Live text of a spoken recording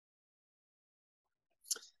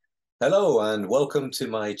Hello and welcome to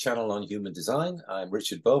my channel on human design. I'm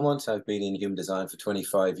Richard Beaumont. I've been in human design for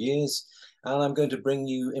 25 years, and I'm going to bring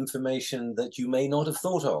you information that you may not have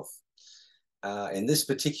thought of. In this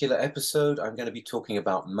particular episode, I'm going to be talking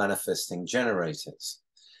about manifesting generators.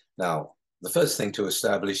 Now, the first thing to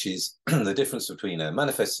establish is the difference between a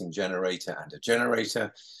manifesting generator and a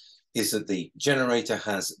generator is that the generator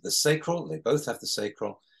has the sacral, they both have the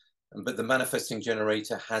sacral, but the manifesting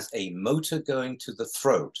generator has a motor going to the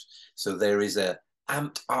throat. So there is a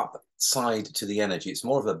amped up side to the energy. It's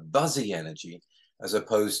more of a buzzy energy as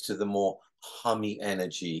opposed to the more hummy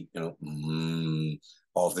energy,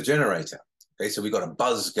 of the generator. Okay, so we've got a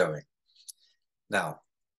buzz going. Now,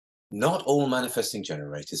 not all manifesting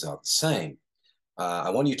generators are the same.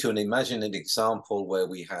 I want you to imagine an example where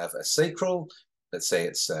we have a sacral. Let's say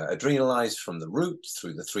it's adrenalized from the root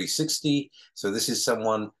through the 360. So this is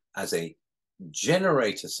someone as a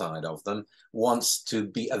generator side of them wants to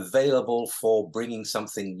be available for bringing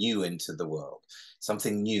something new into the world.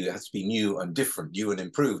 Something new, it has to be new and different, new and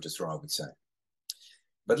improved, as Ra would say.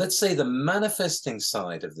 But let's say the manifesting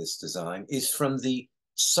side of this design is from the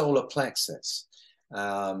solar plexus.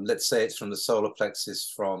 Let's say it's from the solar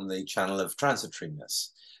plexus from the channel of transitoriness.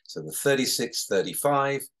 So the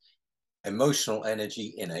 36-35, emotional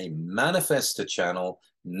energy in a manifestor channel,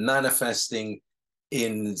 manifesting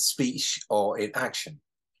in speech or in action.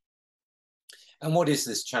 And what is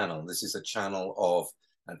this channel? This is a channel of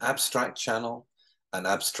an abstract channel, an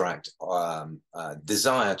abstract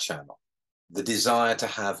desire channel, the desire to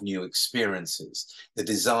have new experiences, the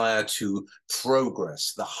desire to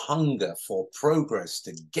progress, the hunger for progress,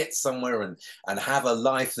 to get somewhere and have a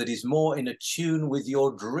life that is more in tune with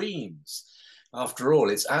your dreams. After all,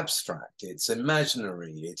 it's abstract, it's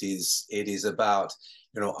imaginary, it is about,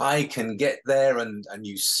 I can get there, and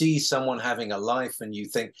you see someone having a life and you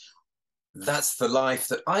think, that's the life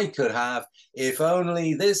that I could have, if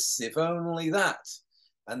only this, if only that.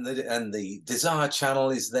 And the desire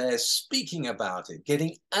channel is there speaking about it,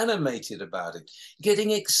 getting animated about it,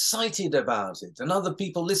 getting excited about it. And other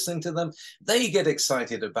people listening to them, they get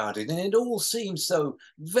excited about it. And it all seems so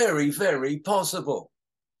very, very possible.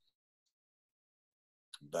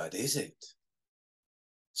 But is it?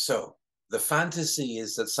 So the fantasy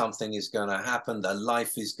is that something is going to happen, that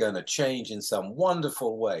life is going to change in some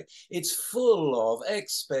wonderful way. It's full of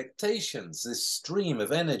expectations, this stream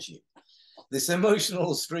of energy, this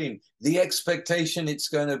emotional stream, the expectation it's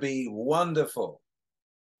going to be wonderful.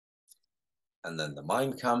 And then the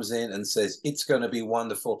mind comes in and says, it's going to be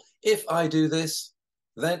wonderful. If I do this,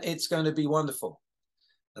 then it's going to be wonderful.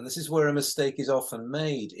 And this is where a mistake is often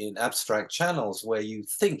made in abstract channels, where you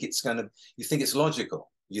think it's logical.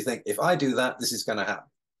 You think, if I do that, this is going to happen.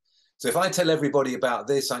 So if I tell everybody about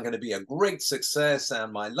this, I'm going to be a great success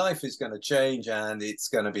and my life is going to change and it's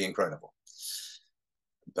going to be incredible.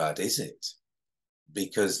 But is it?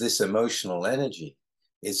 Because this emotional energy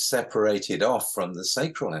is separated off from the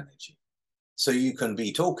sacral energy. So you can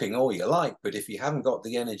be talking all you like, but if you haven't got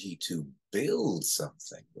the energy to build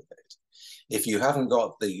something with it, if you haven't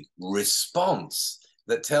got the response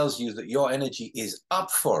that tells you that your energy is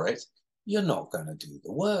up for it, you're not going to do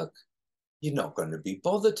the work. You're not going to be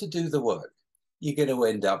bothered to do the work. You're going to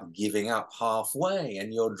end up giving up halfway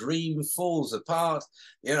and your dream falls apart,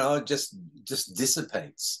 just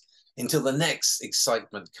dissipates until the next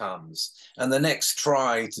excitement comes and the next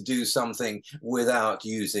try to do something without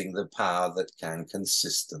using the power that can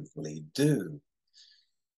consistently do.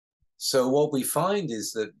 So what we find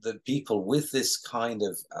is that people with this kind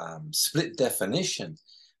of split definition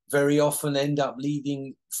very often end up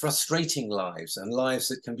leading frustrating lives, and lives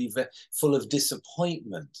that can be full of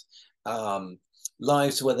disappointment,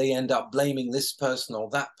 lives where they end up blaming this person or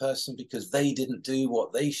that person because they didn't do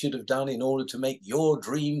what they should have done in order to make your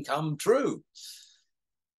dream come true.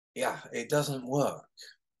 Yeah, it doesn't work.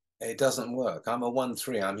 It doesn't work. I'm a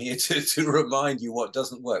 1-3. I'm here to remind you what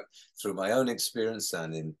doesn't work through my own experience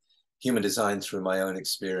and in human design through my own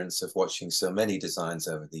experience of watching so many designs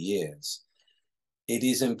over the years. It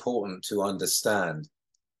is important to understand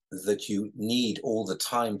that you need all the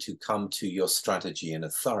time to come to your strategy and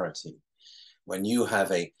authority. When you have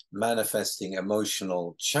a manifesting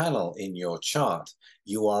emotional channel in your chart,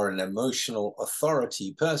 you are an emotional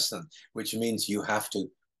authority person, which means you have to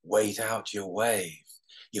wait out your wave.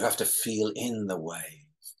 You have to feel in the wave.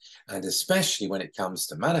 And especially when it comes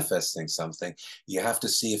to manifesting something, you have to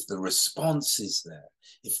see if the response is there,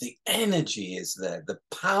 if the energy is there, the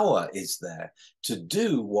power is there to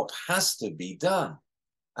do what has to be done.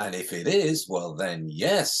 And if it is, well, then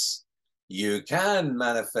yes, you can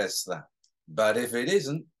manifest that. But if it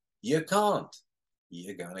isn't, you can't.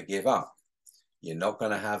 You're going to give up. You're not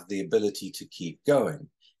going to have the ability to keep going.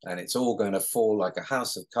 And it's all going to fall like a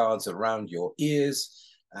house of cards around your ears.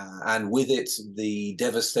 And with it, the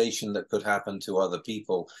devastation that could happen to other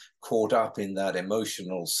people caught up in that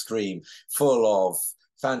emotional stream full of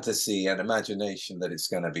fantasy and imagination that it's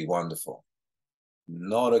going to be wonderful.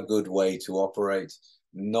 Not a good way to operate,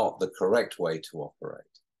 not the correct way to operate.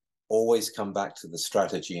 Always come back to the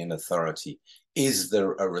strategy and authority. Is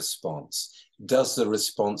there a response? Does the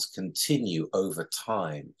response continue over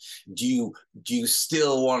time? Do you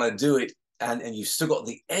still want to do it, and you've still got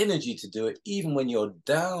the energy to do it even when you're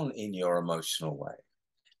down in your emotional way?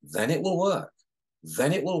 Then it will work.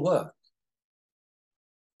 Then it will work.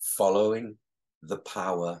 Following the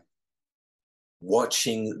power,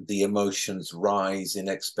 watching the emotions rise in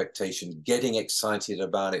expectation, getting excited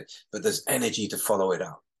about it, but there's energy to follow it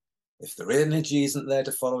up. If the energy isn't there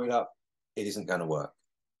to follow it up, it isn't going to work.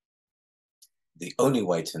 The only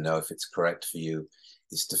way to know if it's correct for you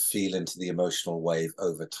is to feel into the emotional wave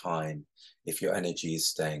over time, if your energy is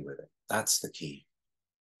staying with it. That's the key.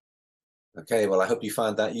 Okay, well, I hope you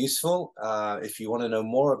found that useful. If you want to know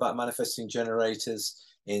more about manifesting generators,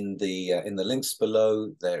 in the links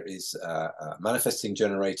below, there is a manifesting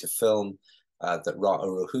generator film that Ra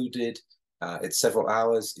Uru did. It's several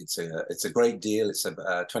hours. It's a great deal. It's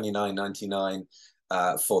 $29.99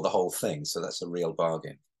 for the whole thing. So that's a real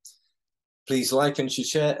bargain. Please like and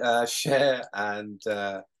share and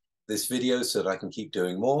this video so that I can keep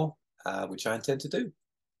doing more, which I intend to do.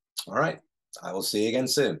 All right. I will see you again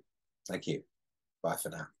soon. Thank you. Bye for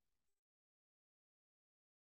now.